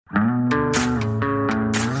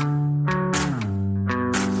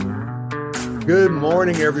Good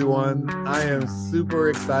morning, everyone. I am super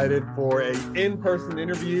excited for an in-person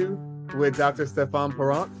interview with Dr. Stefan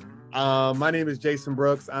Parent. My name is Jason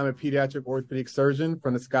Brooks. I'm a pediatric orthopedic surgeon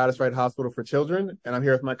from the Scottish Rite Hospital for Children, and I'm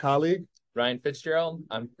here with my colleague, Ryan Fitzgerald.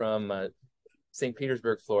 I'm from St.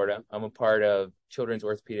 Petersburg, Florida. I'm a part of Children's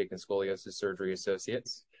Orthopedic and Scoliosis Surgery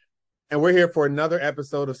Associates. And we're here for another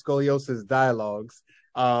episode of Scoliosis Dialogues.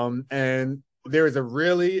 And there is a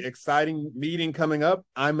really exciting meeting coming up,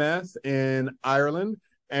 IMAST in Ireland.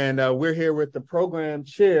 And we're here with the program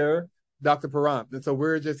chair, Dr. Parent. And so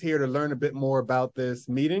we're just here to learn a bit more about this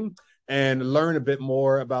meeting and learn a bit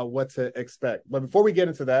more about what to expect. But before we get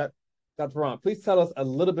into that, Dr. Parent, please tell us a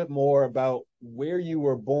little bit more about where you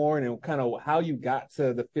were born and kind of how you got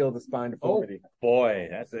to the field of spine deformity. Oh boy,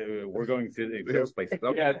 we're going to those places.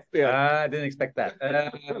 Okay. I didn't expect that.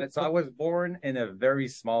 So I was born in a very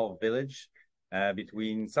small village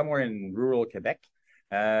between somewhere in rural Quebec.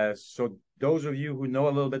 So those of you who know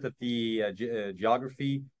a little bit of the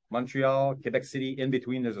geography, Montreal, Quebec City, in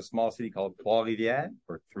between there's a small city called Trois-Rivières,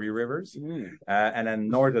 or Three Rivers, and then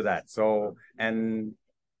north of that.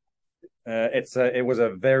 It was a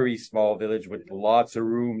very small village with lots of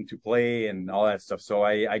room to play and all that stuff. So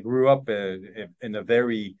I grew up in a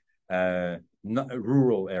very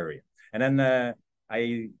rural area, and then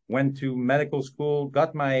I went to medical school.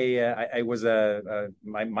 Got my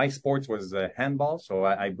my sports was handball, so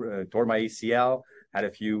I tore my ACL, had a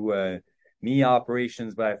few knee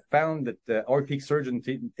operations, but I found that the orthopedic surgeon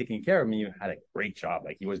taking care of me had a great job.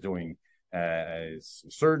 Like he was doing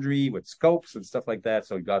surgery with scopes and stuff like that.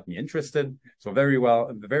 So it got me interested. So very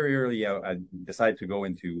early, I decided to go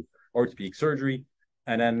into orthopedic surgery.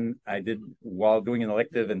 And then while doing an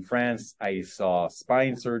elective in France, I saw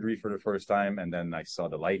spine surgery for the first time. And then I saw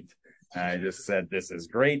the light. And I just said, this is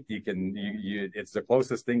great. It's the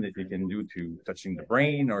closest thing that you can do to touching the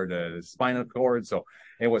brain or the spinal cord. So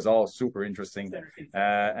it was all super interesting.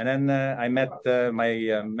 And then I met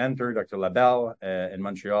my mentor, Dr. Labelle, in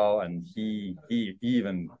Montreal, and he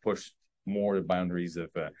even pushed more the boundaries of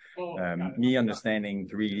me understanding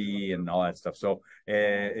 3D and all that stuff. So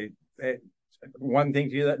one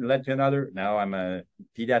thing led to another. Now I'm a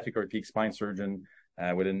pediatric orthopedic spine surgeon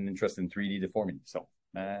with an interest in 3D deformity. So.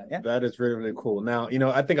 That is really, really cool. Now,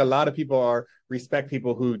 I think a lot of people respect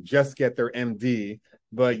people who just get their MD,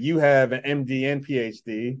 but you have an MD and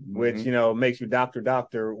PhD, which, makes you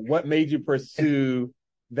doctor. What made you pursue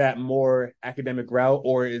that more academic route,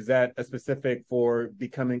 or is that a specific for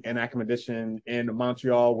becoming an academician in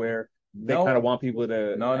Montreal where they kind of want people to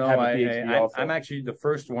have a PhD also? I'm actually the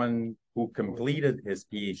first one who completed his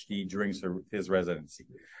PhD during his residency.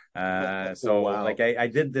 Wow. Like I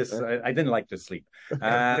did this, I didn't like to sleep.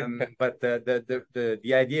 But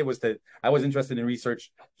the idea was that I was interested in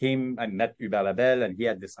research. I met Hubert Labelle, and he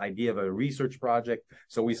had this idea of a research project.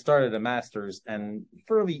 So we started a master's, and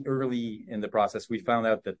fairly early in the process, we found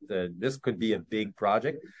out that this could be a big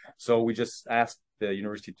project. So we just asked the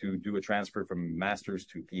university to do a transfer from master's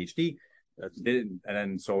to PhD. And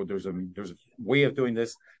then so there's a way of doing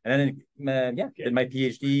this, and then did my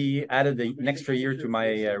PhD, added an extra year to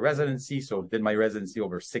my residency, so did my residency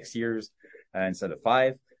over 6 years instead of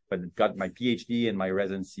 5, but got my PhD and my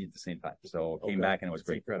residency at the same time. So came back and it was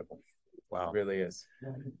great. Incredible. Wow, it really is.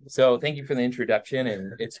 So thank you for the introduction,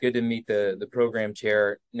 and it's good to meet the program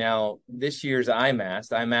chair. Now, this year's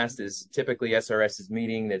IMAST is typically SRS's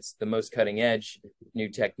meeting that's the most cutting edge, new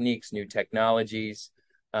techniques, new technologies.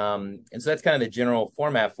 And so that's kind of the general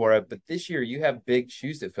format for it. But this year you have big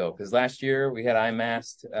shoes to fill, because last year we had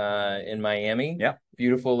IMAST in Miami. Yeah.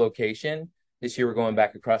 Beautiful location. This year we're going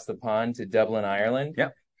back across the pond to Dublin, Ireland.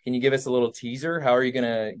 Yeah. Can you give us a little teaser? How are you going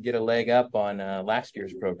to get a leg up on last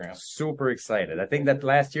year's program? Super excited. I think that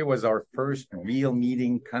last year was our first real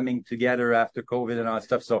meeting coming together after COVID and all that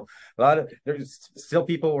stuff. So there's still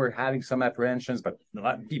people were having some apprehensions, but a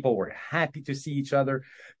lot of people were happy to see each other.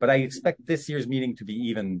 But I expect this year's meeting to be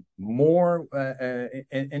even more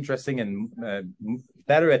interesting and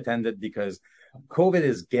better attended, because COVID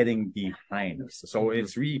is getting behind us. So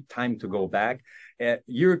it's really time to go back.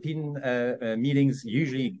 European meetings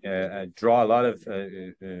usually draw a lot of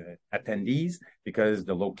attendees because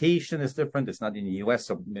the location is different. It's not in the US,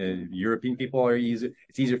 so European people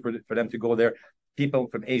it's easier for them to go there. People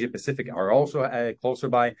from Asia Pacific are also closer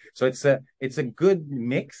by. So it's a good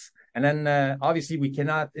mix. And then obviously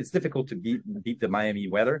it's difficult to beat the Miami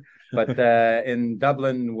weather, but in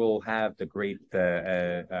Dublin we'll have the great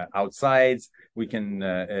outsides. We can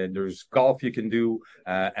there's golf you can do,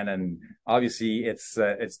 and then obviously it's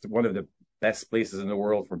one of the best places in the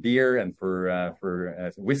world for beer and for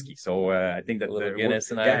whiskey. So I think that a little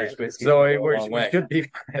Guinness and Irish whiskey. So we should be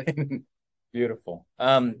fine. Beautiful.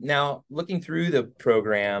 Now, looking through the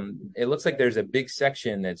program, it looks like there's a big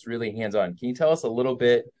section that's really hands-on. Can you tell us a little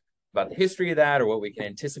bit about the history of that or what we can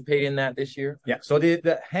anticipate in that this year? Yeah, so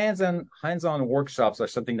the hands-on workshops are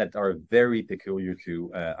something that are very peculiar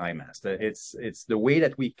to IMAST. It's the way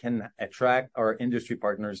that we can attract our industry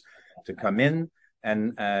partners to come in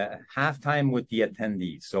and have time with the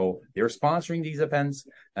attendees. So they're sponsoring these events.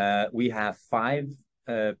 We have 5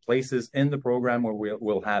 places in the program where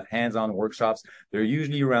we'll have hands-on workshops. They're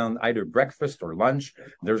usually around either breakfast or lunch.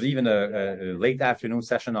 There's even a late afternoon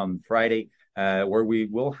session on Friday where we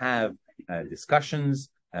will have discussions,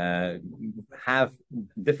 have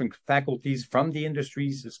different faculties from the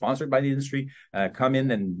industries, sponsored by the industry, come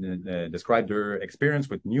in and describe their experience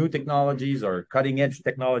with new technologies or cutting-edge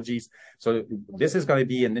technologies. So this is going to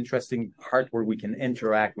be an interesting part where we can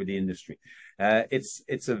interact with the industry.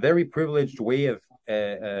 It's a very privileged way of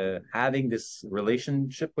having this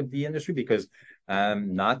relationship with the industry because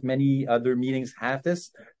not many other meetings have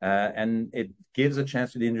this, and it gives a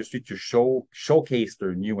chance to the industry to showcase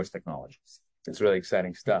their newest technologies. It's really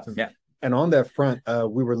exciting stuff. Yeah. And on that front,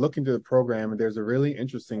 we were looking to the program, and there's a really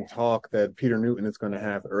interesting talk that Peter Newton is going to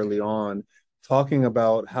have early on, talking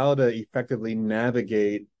about how to effectively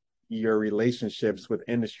navigate your relationships with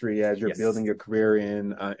industry as you're building your career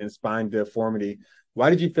in spine deformity. Why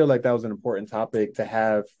did you feel like that was an important topic to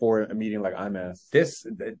have for a meeting like IMAST?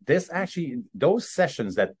 This actually, those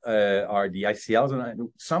sessions that are the ICLs, and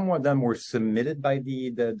some of them were submitted by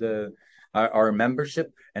our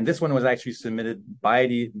membership, and this one was actually submitted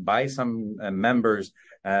by some members,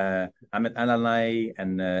 Amit Analai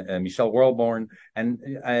and Michelle Worldborn, and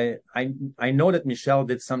I know that Michelle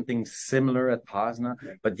did something similar at POSNA,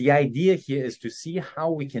 but the idea here is to see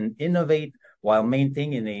how we can innovate while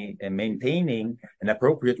maintaining an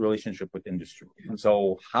appropriate relationship with industry.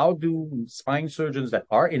 So how do spine surgeons that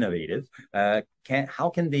are innovative, how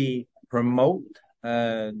can they promote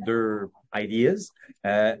their ideas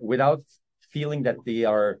without feeling that they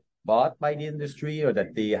are bought by the industry or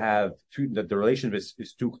that that the relationship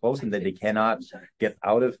is too close and that they cannot get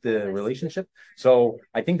out of the relationship? So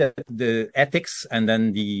I think that the ethics and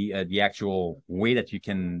then the actual way that you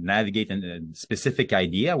can navigate a specific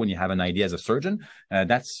idea when you have an idea as a surgeon,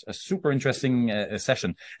 that's a super interesting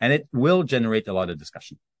session, and it will generate a lot of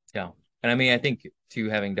discussion. Yeah. And I mean, I think too,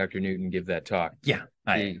 having Dr. Newton give that talk,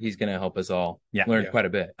 he's going to help us all learn quite a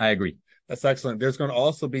bit. I agree. That's excellent. There's going to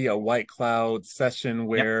also be a white cloud session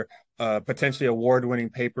where potentially award-winning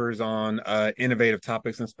papers on innovative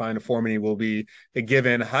topics in spine deformity will be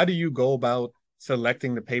given. How do you go about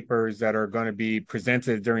selecting the papers that are going to be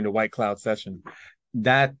presented during the white cloud session?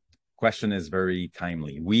 That question is very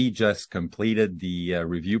timely. We just completed the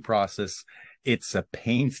review process. It's a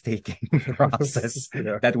painstaking process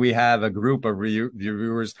that we have a group of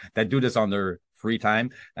reviewers that do this on their free time.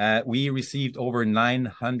 We received over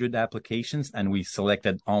 900 applications and we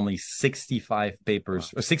selected only 65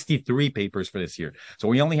 papers or 63 papers for this year. So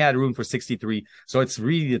we only had room for 63. So it's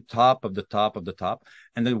really the top of the top of the top.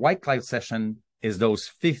 And the white cloud session is those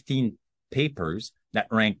 15 papers that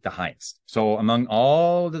rank the highest. So among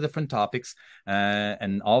all the different topics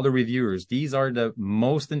and all the reviewers, these are the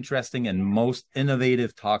most interesting and most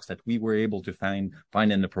innovative talks that we were able to find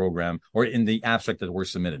in the program or in the abstract that were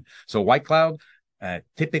submitted. So White Cloud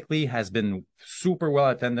typically has been super well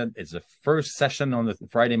attended. It's the first session on the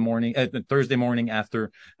Thursday morning after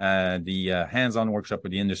the hands-on workshop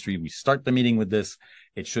with the industry. We start the meeting with this.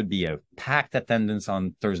 It should be a packed attendance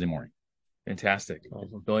on Thursday morning. Fantastic.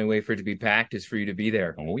 Awesome. The only way for it to be packed is for you to be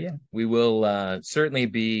there. Oh, yeah. We will certainly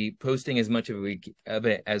be posting as much of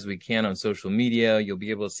it as we can on social media. You'll be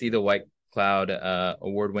able to see the White Cloud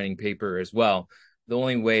award-winning paper as well. The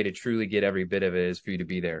only way to truly get every bit of it is for you to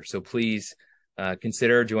be there. So please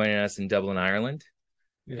consider joining us in Dublin, Ireland.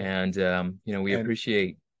 Yeah. And, we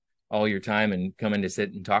appreciate all your time and coming to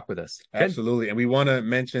sit and talk with us. Absolutely. And we want to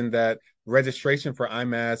mention that registration for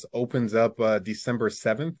IMAST opens up December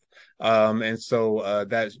 7th. And so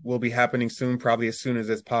that will be happening soon, probably as soon as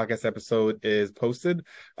this podcast episode is posted.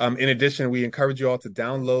 In addition, we encourage you all to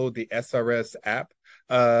download the SRS app,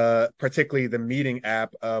 particularly the meeting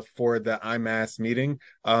app for the IMAST meeting,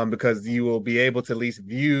 because you will be able to at least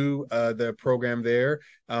view the program there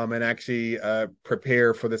and actually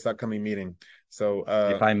prepare for this upcoming meeting. So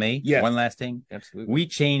if I may, one last thing. Absolutely. We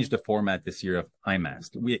changed the format this year of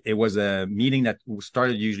IMAST. It was a meeting that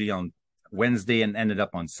started usually on Wednesday and ended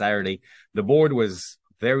up on Saturday. The board was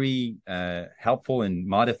very helpful in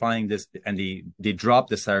modifying this, and they dropped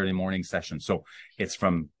the Saturday morning session. So it's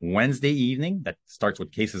from Wednesday evening, that starts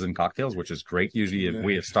with cases and cocktails, which is great, usually a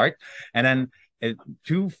way to start. And then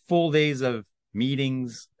 2 full days of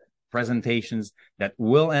meetings presentations that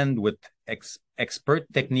will end with expert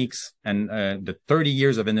techniques and the 30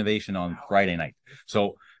 years of innovation on Friday night.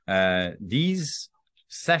 So these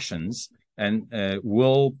sessions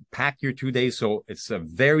will pack your 2 days. So it's a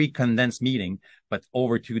very condensed meeting, but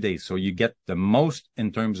over 2 days. So you get the most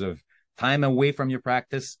in terms of time away from your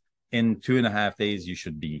practice. In 2.5 days, you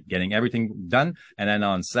should be getting everything done. And then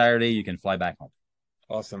on Saturday, you can fly back home.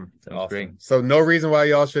 Awesome. Great. So no reason why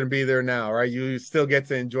y'all shouldn't be there now, right? You still get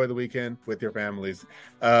to enjoy the weekend with your families.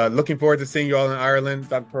 Looking forward to seeing you all in Ireland.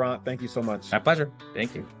 Dr. Parent, thank you so much. My pleasure.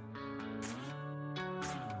 Thank you.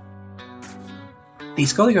 The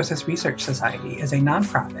Scoliosis Research Society is a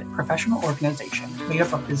nonprofit professional organization made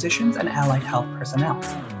up of physicians and allied health personnel.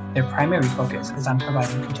 Their primary focus is on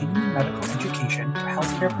providing continuing medical education for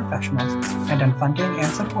healthcare professionals and on funding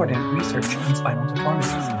and supporting research in spinal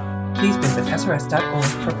deformities. Please visit srs.org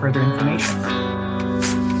for further information.